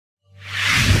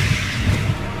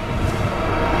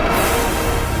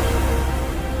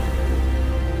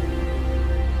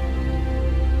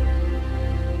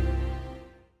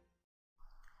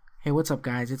Hey, what's up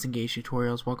guys, it's Engage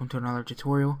Tutorials. Welcome to another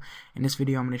tutorial. In this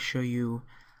video I'm going to show you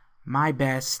my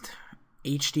best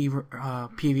HD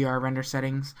PVR render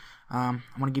settings. I'm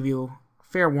going to give you a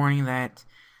fair warning that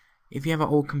if you have an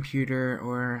old computer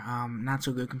or not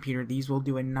so good computer, these will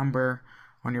do a number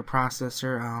on your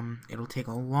processor. It'll take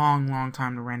a long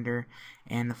time to render,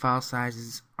 and the file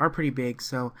sizes are pretty big,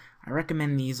 so I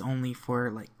recommend these only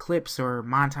for like clips or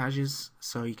montages,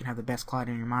 so you can have the best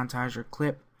quality in your montage or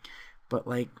clip. But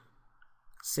like,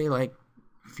 say like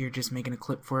if you're just making a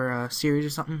clip for a series or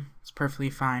something, it's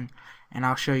perfectly fine, and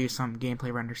I'll show you some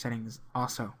gameplay render settings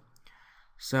also.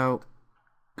 So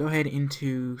go ahead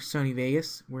into Sony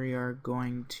Vegas. We are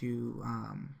going to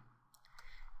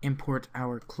import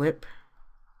our clip.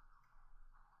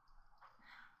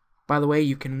 By the way,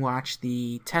 you can watch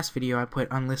the test video I put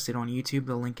unlisted on YouTube.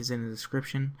 The link is in the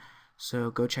description,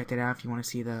 so go check that out if you want to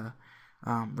see the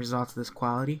results of this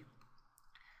quality.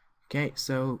 Okay,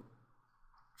 so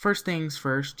first things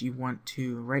first, you want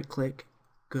to right click,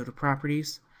 go to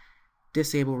properties,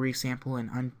 disable resample and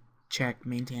uncheck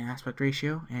maintain aspect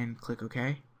ratio, and click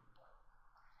OK.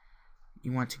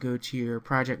 You want to go to your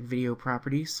project video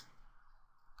properties.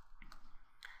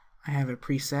 I have a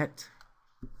preset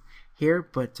here,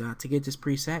 but to get this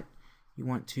preset you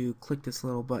want to click this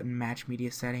little button, match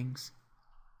media settings,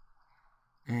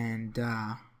 and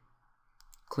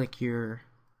click your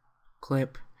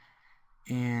clip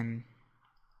and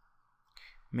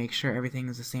make sure everything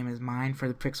is the same as mine. For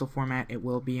the pixel format, it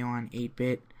will be on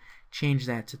 8-bit. Change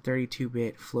that to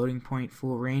 32-bit floating point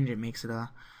full range. It makes it the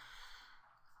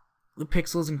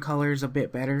pixels and colors a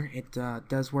bit better. It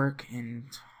does work, and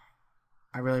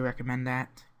I really recommend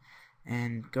that.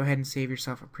 And go ahead and save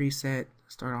yourself a preset.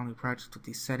 Start all new projects with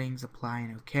these settings, apply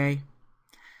and OK.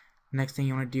 Next thing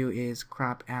you want to do is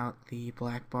crop out the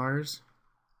black bars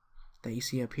that you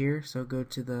see up here. So go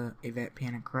to the event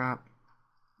pan and crop.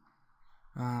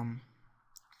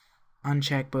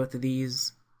 Uncheck both of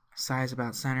these, size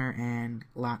about center and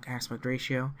lock aspect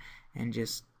ratio, and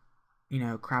just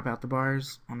crop out the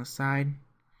bars on the side.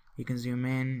 You can zoom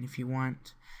in if you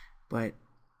want, but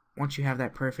once you have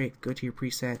that perfect, go to your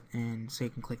preset, and so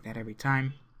you can click that every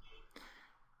time.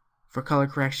 For color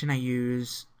correction, I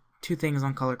use two things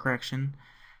on color correction.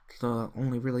 The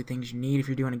only really things you need. If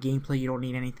you're doing a gameplay, you don't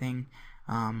need anything.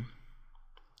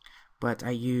 But I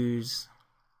use,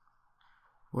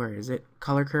 where is it?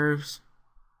 Color curves.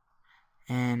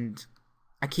 And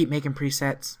I keep making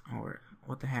presets, or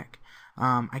what the heck.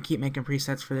 I keep making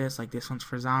presets for this, like this one's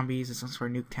for zombies, this one's for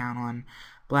Nuketown on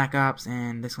Black Ops,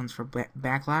 and this one's for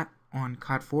Backlot on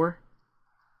COD 4.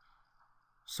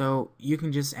 So you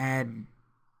can just add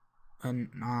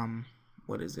an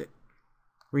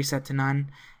reset to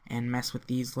none, and mess with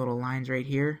these little lines right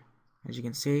here. As you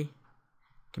can see, you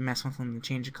can mess with them to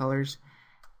change the colors.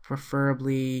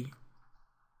 Preferably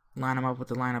line them up with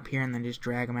the line up here, and then just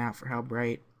drag them out for how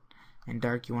bright and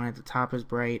dark you want it. The top is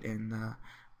bright and the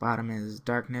bottom is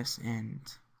darkness, and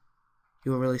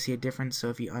you will really see a difference. So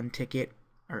if you untick it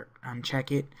or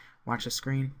uncheck it, watch the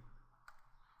screen,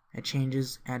 it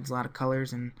changes, adds a lot of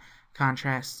colors and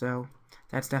contrast, so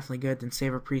that's definitely good. Then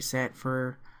save a preset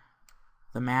for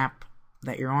the map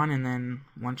that you're on, and then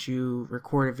once you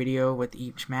record a video with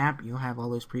each map, you'll have all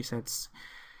those presets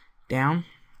down.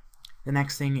 The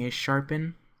next thing is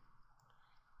sharpen.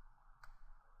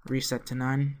 Reset to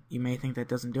none. You may think that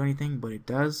doesn't do anything, but it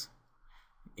does.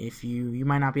 If you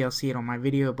might not be able to see it on my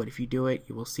video, but if you do it,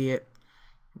 you will see it.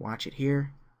 Watch it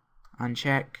here.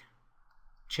 Uncheck,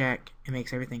 check. It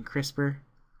makes everything crisper,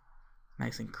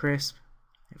 nice and crisp.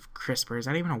 If crisper, is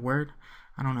that even a word?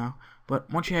 I don't know. But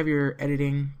once you have your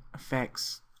editing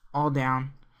effects all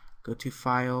down, go to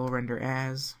File, Render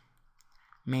As,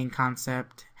 Main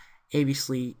Concept,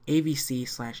 AVC/AAC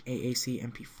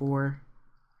MP4,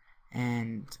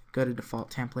 and go to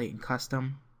Default Template and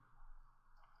Custom.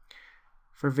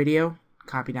 For video,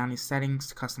 copy down these settings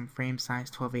to custom frame size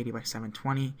 1280 by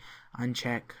 720.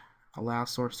 Uncheck Allow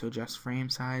source to adjust frame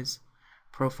size.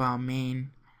 Profile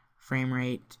main, frame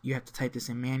rate, you have to type this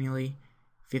in manually,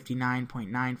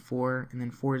 59.94 and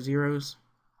then 4 zeros.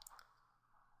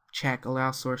 Check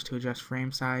allow source to adjust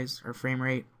frame size or frame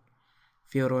rate.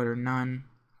 Field order none.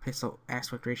 Pixel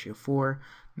aspect ratio 4.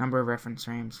 Number of reference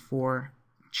frames 4.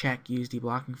 Check use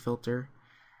deblocking filter.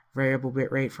 Variable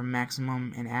bitrate from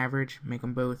maximum and average, make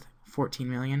them both 14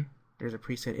 million. There's a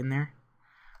preset in there.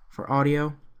 For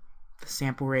audio, the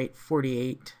sample rate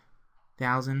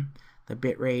 48,000. The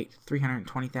bitrate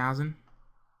 320,000.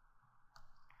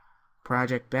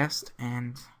 Project best,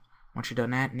 and once you're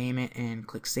done that, name it and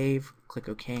click save, click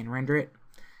OK and render it.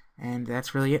 And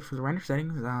that's really it for the render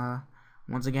settings.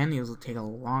 Once again, these will take a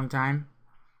long time,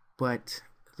 but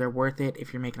they're worth it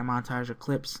if you're making a montage of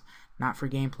clips. Not for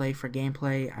gameplay. For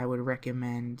gameplay, I would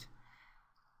recommend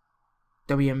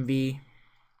WMV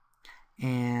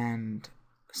and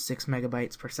 6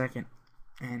 megabytes per second,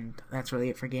 and that's really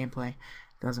it for gameplay.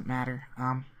 Doesn't matter.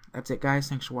 That's it, guys.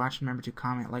 Thanks for watching. Remember to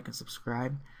comment, like, and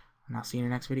subscribe, and I'll see you in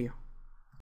the next video.